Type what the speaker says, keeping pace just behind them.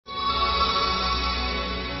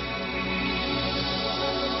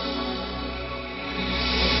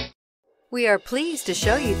We are pleased to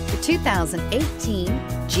show you the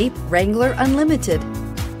 2018 Jeep Wrangler Unlimited.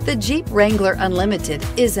 The Jeep Wrangler Unlimited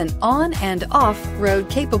is an on- and off-road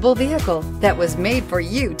capable vehicle that was made for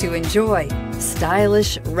you to enjoy.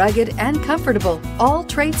 Stylish, rugged, and comfortable, all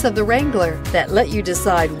traits of the Wrangler that let you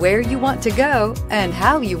decide where you want to go and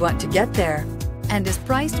how you want to get there, and is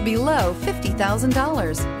priced below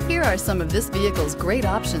 $50,000. Here are some of this vehicle's great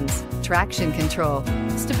options: traction control,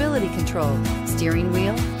 stability control, steering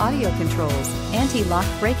wheel audio controls, anti-lock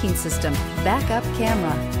braking system, backup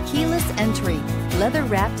camera, keyless entry,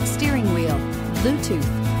 leather-wrapped steering wheel, Bluetooth,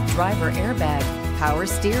 driver airbag, power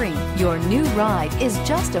steering. Your new ride is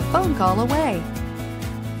just a phone call away.